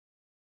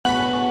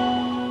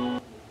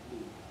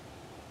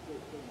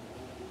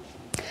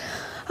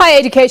Hi,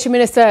 Education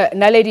Minister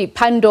Naledi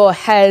Pandor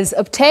has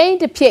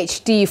obtained a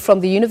PhD from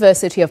the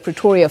University of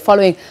Pretoria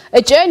following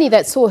a journey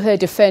that saw her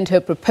defend her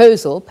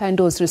proposal.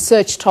 Pandor's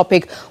research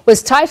topic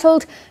was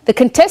titled "The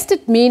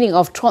Contested Meaning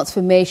of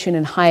Transformation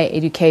in Higher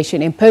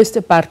Education in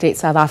Post-Apartheid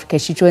South Africa."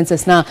 She joins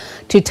us now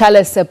to tell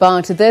us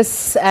about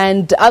this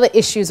and other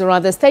issues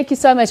around this. Thank you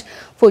so much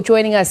for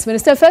joining us,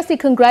 Minister. Firstly,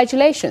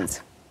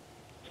 congratulations.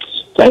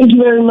 Thank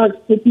you very much,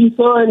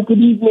 Tipisa, and good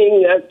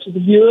evening to the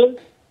viewers.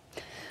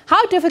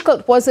 How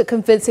difficult was it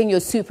convincing your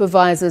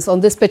supervisors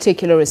on this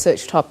particular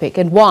research topic,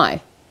 and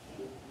why?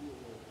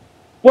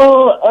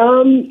 Well,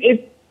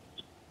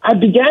 I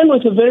began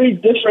with a very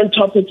different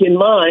topic in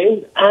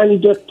mind,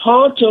 and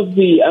part of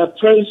the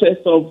process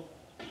of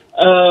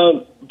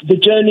the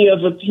journey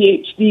of a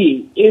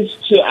PhD is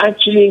to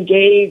actually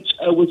engage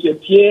with your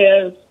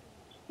peers,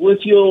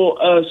 with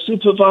your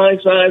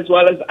supervisor, as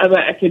well as other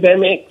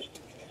academics,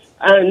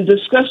 and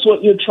discuss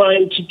what you're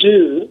trying to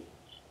do,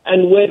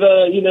 and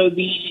whether,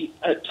 the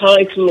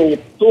title or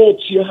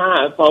thoughts you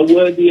have are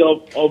worthy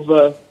of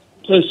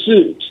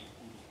pursuit.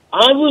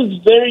 I was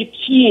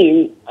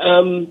keen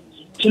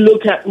to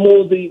look at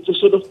more the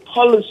sort of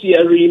policy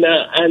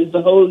arena and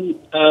the whole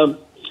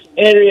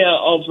area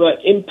of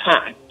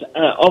impact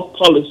of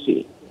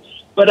policy.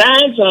 But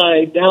as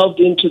I delved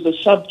into the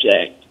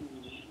subject,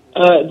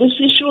 this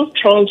issue of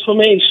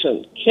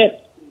transformation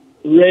kept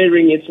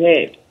rearing its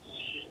head.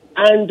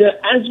 And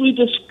as we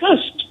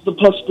discussed the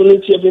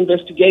possibility of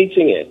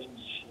investigating it,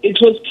 it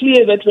was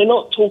clear that we're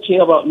not talking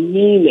about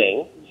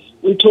meaning,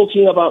 we're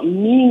talking about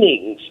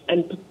meanings,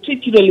 and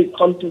particularly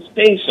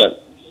contestation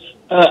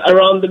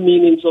around the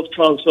meanings of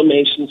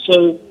transformation.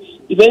 So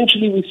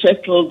eventually we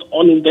settled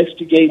on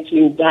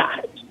investigating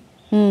that.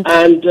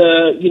 And,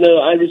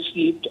 I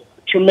received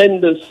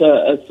tremendous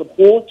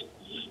support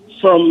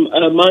from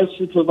my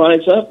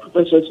supervisor,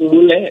 Professor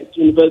Zule at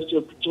the University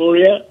of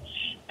Pretoria,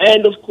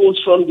 and of course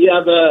from the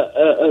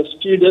other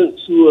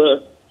students who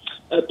were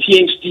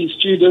PhD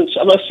students.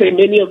 I must say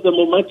many of them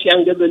were much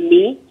younger than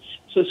me,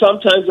 so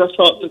sometimes I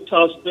thought the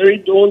task very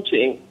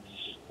daunting.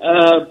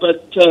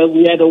 But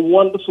we had a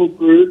wonderful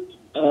group,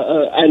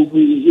 and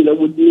we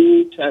would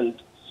meet and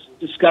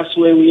discuss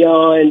where we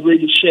are and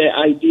really share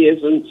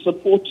ideas and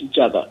support each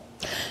other.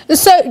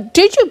 So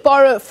did you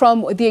borrow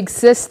from the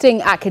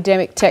existing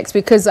academic text?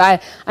 Because I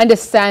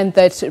understand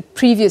that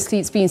previously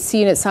it's been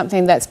seen as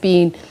something that's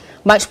been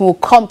much more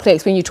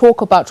complex when you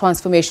talk about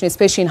transformation,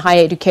 especially in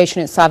higher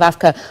education in South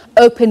Africa,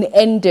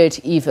 open-ended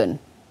even.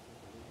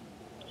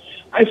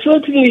 I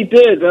certainly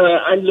did.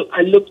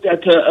 I looked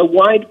at a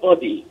wide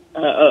body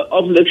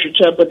of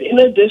literature, but in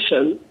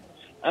addition,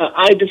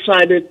 I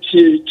decided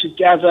to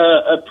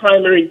gather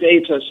primary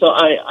data. So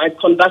I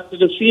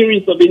conducted a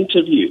series of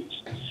interviews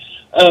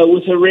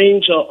with a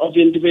range of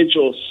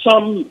individuals,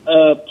 some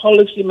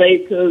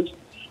policymakers,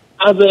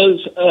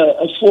 others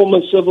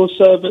former civil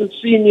servants,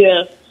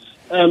 senior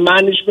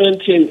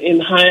management in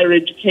higher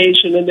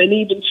education, and then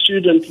even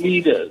student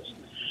leaders,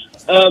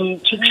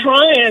 to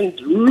try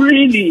and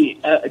really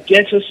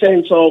get a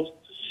sense of,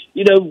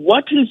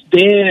 what is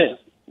their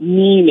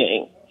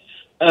meaning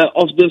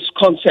of this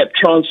concept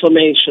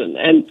transformation,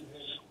 and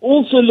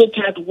also look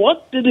at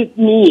what did it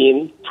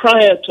mean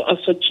prior to us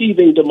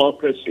achieving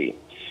democracy,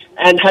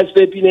 and has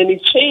there been any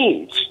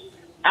change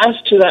as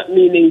to that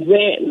meaning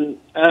then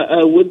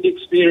with the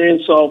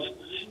experience of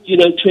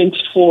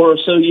 24 or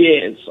so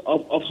years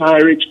of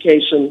higher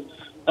education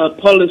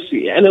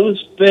policy. And it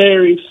was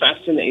very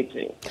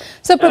fascinating,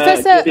 so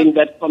Professor, getting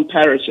that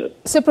comparison.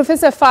 So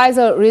Professor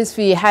Faisal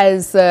Rizvi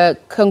has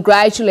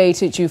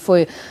congratulated you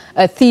for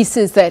a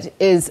thesis that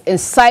is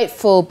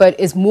insightful but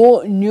is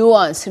more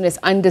nuanced in its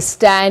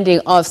understanding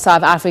of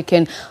South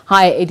African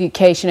higher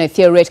education and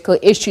theoretical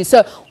issues.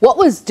 So what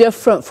was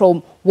different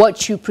from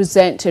what you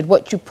presented,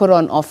 what you put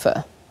on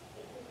offer?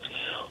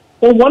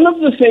 Well, one of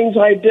the things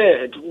I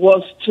did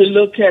was to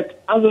look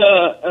at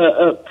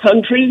other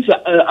countries,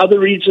 other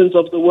regions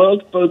of the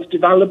world, both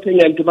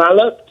developing and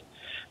developed,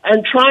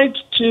 and tried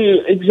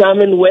to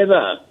examine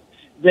whether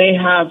they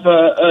have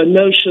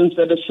notions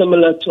that are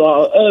similar to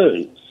our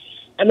own.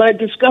 And I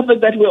discovered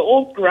that we're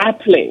all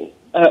grappling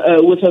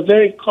with a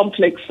very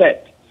complex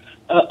set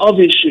of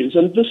issues.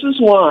 And this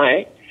is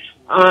why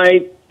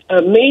I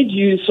made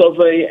use of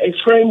a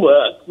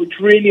framework which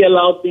really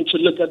allowed me to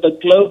look at the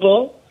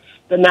global,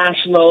 the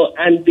national,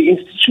 and the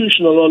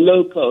institutional or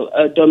local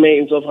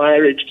domains of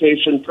higher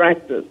education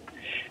practice.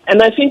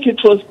 And I think it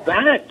was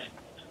that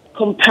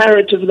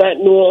comparative, that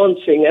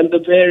nuancing, and the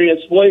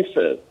various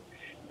voices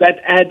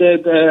that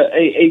added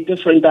a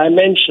different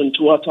dimension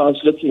to what I was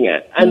looking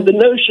at. And the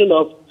notion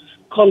of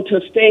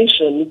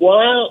contestation,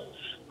 while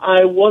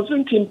I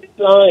wasn't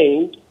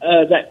implying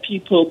that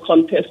people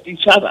contest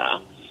each other,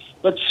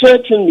 but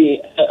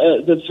certainly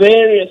the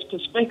various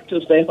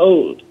perspectives they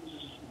hold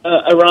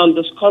around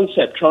this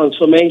concept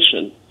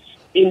transformation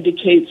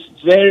indicates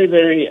very,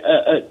 very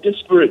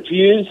disparate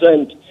views,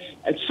 and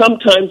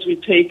sometimes we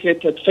take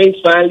it at face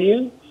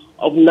value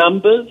of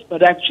numbers,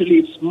 but actually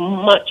it's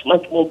much,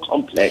 much more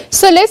complex.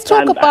 So let's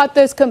talk about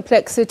those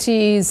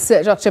complexities,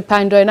 Dr.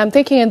 Pandor, and I'm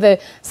thinking in the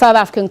South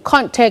African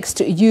context,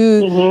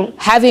 you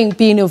having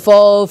been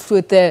involved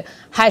with the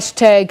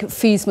hashtag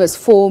Fees Must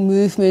Fall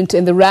movement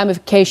and the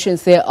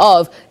ramifications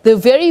thereof, the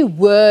very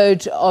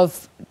word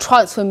of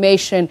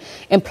transformation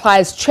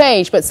implies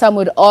change, but some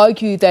would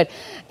argue that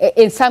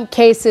in some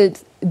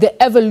cases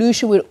the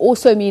evolution would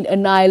also mean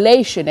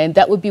annihilation, and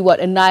that would be what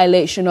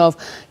annihilation of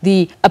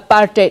the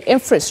apartheid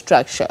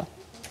infrastructure.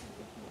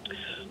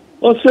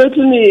 Well,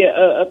 certainly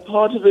a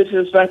part of it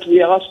is that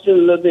we are still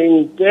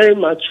living very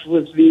much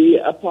with the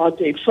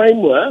apartheid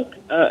framework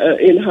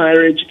in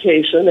higher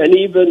education, and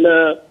even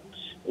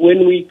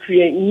when we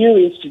create new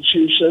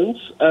institutions,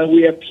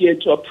 we appear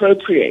to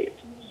appropriate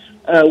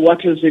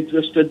what has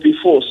existed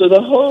before. So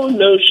the whole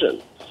notion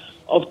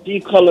of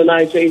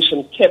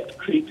decolonization kept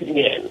creeping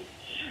in.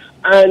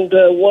 And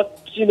what,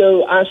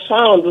 I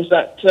found was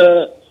that,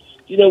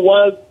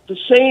 while the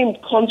same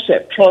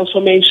concept,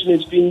 transformation,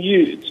 is being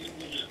used,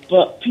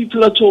 but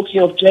people are talking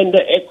of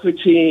gender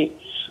equity,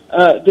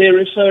 they're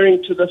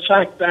referring to the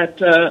fact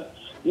that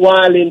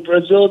while in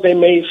Brazil they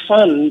may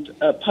fund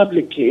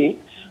publicly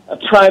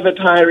private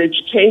higher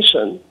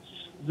education,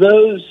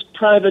 those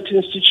private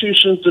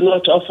institutions do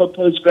not offer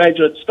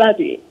postgraduate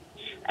study,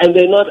 and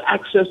they're not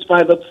accessed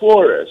by the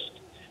poorest.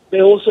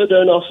 They also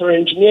don't offer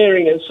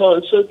engineering and so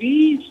on. So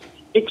these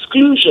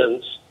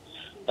exclusions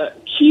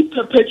keep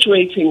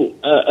perpetuating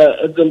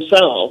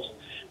themselves,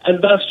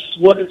 and thus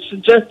what it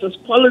suggests as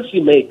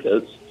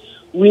policymakers,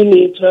 we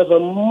need to have a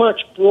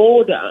much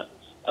broader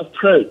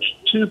approach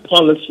to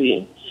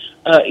policy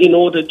in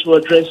order to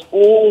address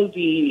all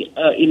the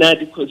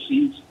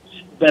inadequacies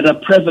that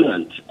are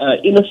prevalent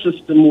in a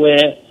system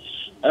where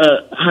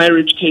higher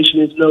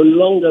education is no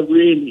longer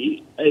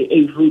really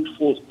a route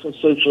for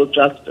social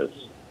justice.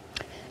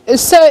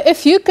 So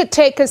if you could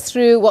take us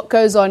through what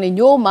goes on in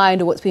your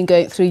mind, or what's been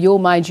going through your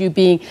mind, you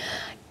being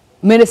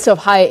Minister of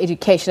Higher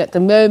Education at the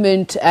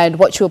moment, and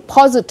what you're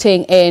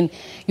positing in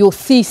your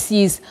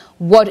theses,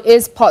 what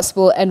is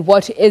possible and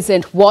what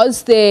isn't.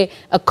 Was there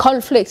a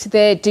conflict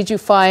there? Did you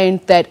find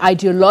that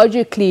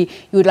ideologically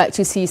you would like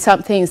to see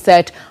some things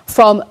that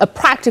from a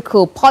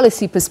practical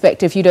policy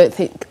perspective you don't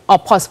think are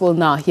possible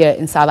now here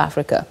in South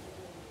Africa?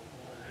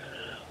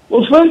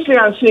 Well, firstly,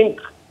 I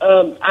think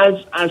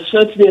as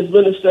certainly as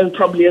Minister and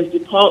probably as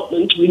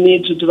department, we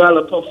need to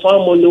develop a far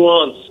more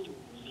nuanced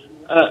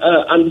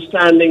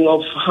understanding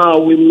of how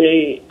we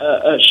may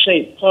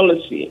shape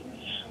policy.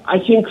 I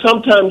think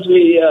sometimes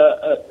we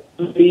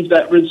believe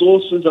that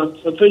resources are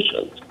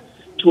sufficient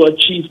to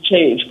achieve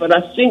change, but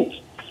I think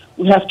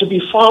we have to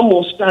be far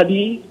more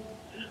studied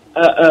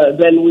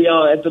than we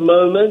are at the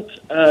moment.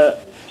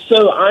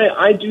 So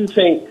I do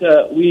think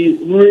we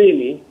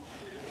really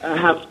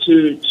have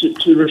to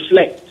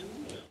reflect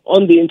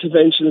on the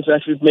interventions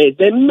that we've made.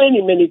 There are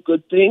many, many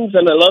good things,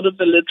 and a lot of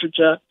the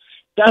literature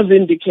does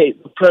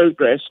indicate the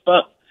progress.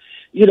 But,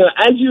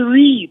 as you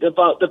read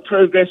about the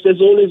progress,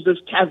 there's always this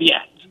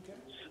caveat.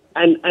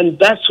 And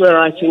that's where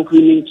I think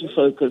we need to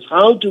focus.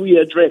 How do we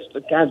address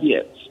the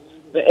caveats,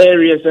 the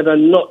areas that are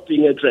not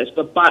being addressed,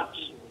 the buts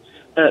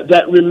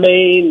that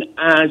remain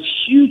as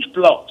huge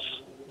blocks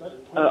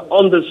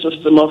on the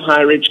system of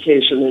higher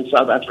education in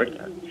South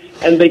Africa?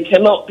 And they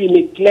cannot be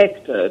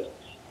neglected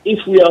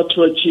if we are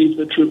to achieve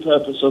the true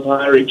purpose of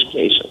higher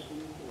education.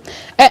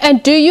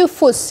 And do you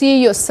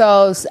foresee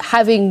yourselves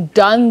having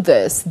done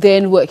this,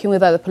 then working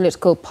with other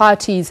political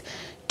parties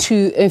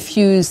to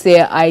infuse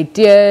their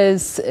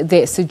ideas,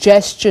 their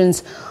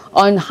suggestions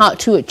on how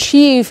to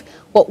achieve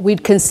what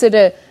we'd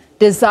consider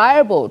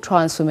desirable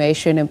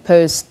transformation in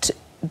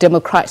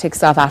post-democratic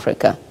South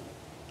Africa?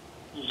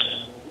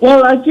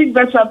 Well, I think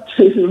that's up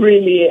to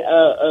really,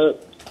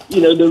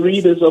 the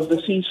readers of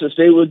the thesis.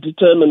 They will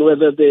determine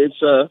whether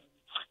there's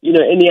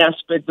any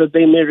aspect that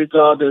they may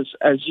regard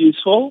as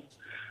useful.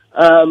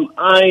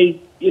 I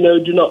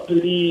do not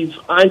believe,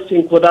 I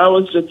think what I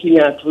was looking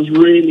at was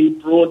really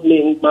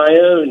broadening my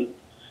own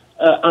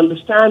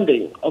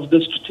understanding of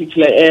this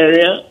particular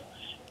area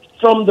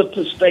from the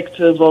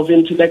perspective of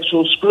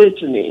intellectual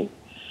scrutiny,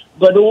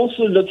 but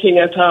also looking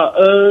at our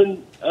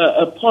own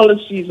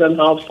policies and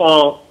how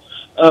far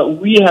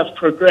we have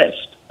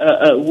progressed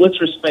with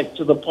respect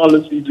to the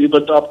policies we've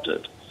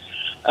adopted.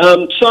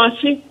 So I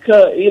think,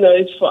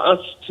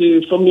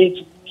 it's for me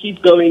to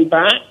keep going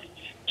back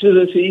to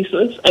the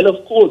thesis, and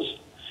of course,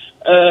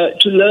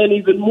 to learn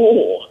even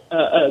more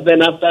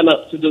than I've done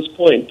up to this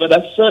point. But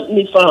I've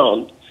certainly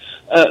found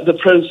the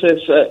process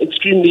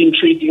extremely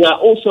intriguing. I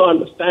also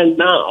understand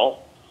now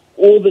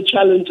all the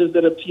challenges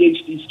that a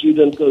PhD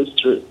student goes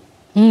through.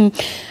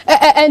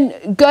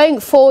 And going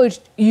forward,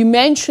 you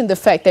mentioned the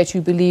fact that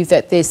you believe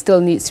that there still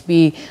needs to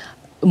be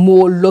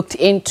more looked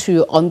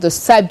into on the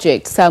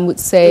subject. Some would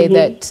say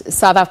that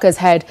South Africa has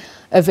had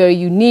a very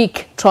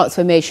unique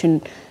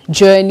transformation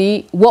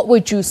journey. What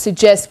would you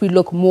suggest we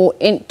look more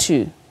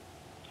into?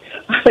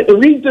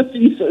 Read the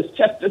thesis,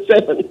 chapter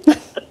 7.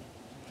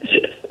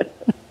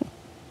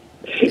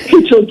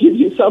 It will give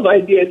you some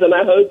ideas, and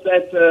I hope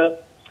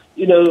that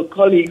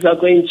colleagues are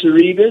going to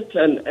read it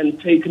and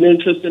take an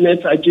interest in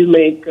it. I do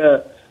make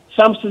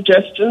some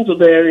suggestions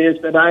of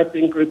areas that I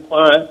think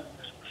require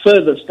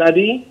further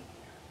study.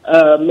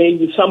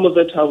 Maybe some of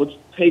it I would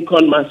take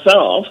on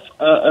myself,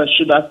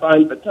 should I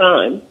find the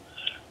time.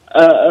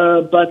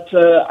 But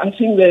I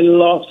think there are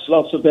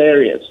lots of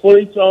areas. For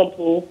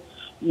example,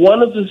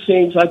 one of the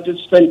things I did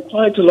spend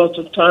quite a lot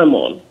of time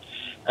on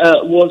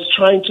was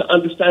trying to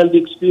understand the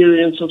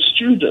experience of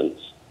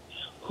students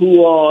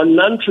who are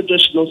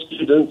non-traditional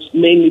students,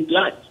 mainly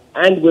black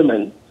and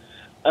women,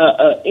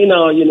 in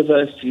our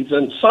universities.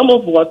 And some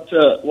of what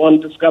one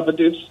discovered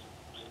is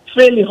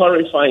fairly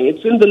horrifying.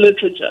 It's in the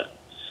literature,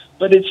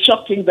 but it's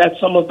shocking that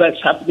some of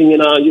that's happening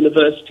in our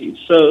universities.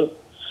 So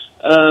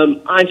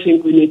I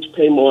think we need to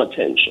pay more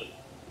attention.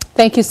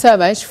 Thank you so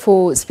much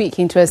for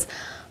speaking to us.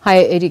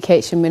 Higher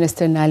Education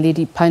Minister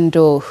Naledi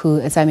Pandor,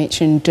 who, as I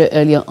mentioned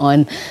earlier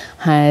on,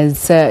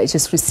 has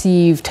just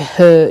received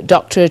her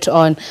doctorate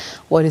on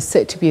what is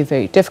said to be a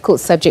very difficult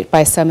subject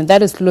by some, and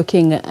that is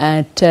looking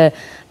at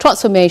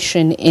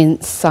transformation in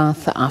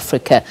South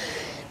Africa.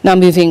 Now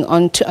moving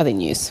on to other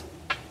news.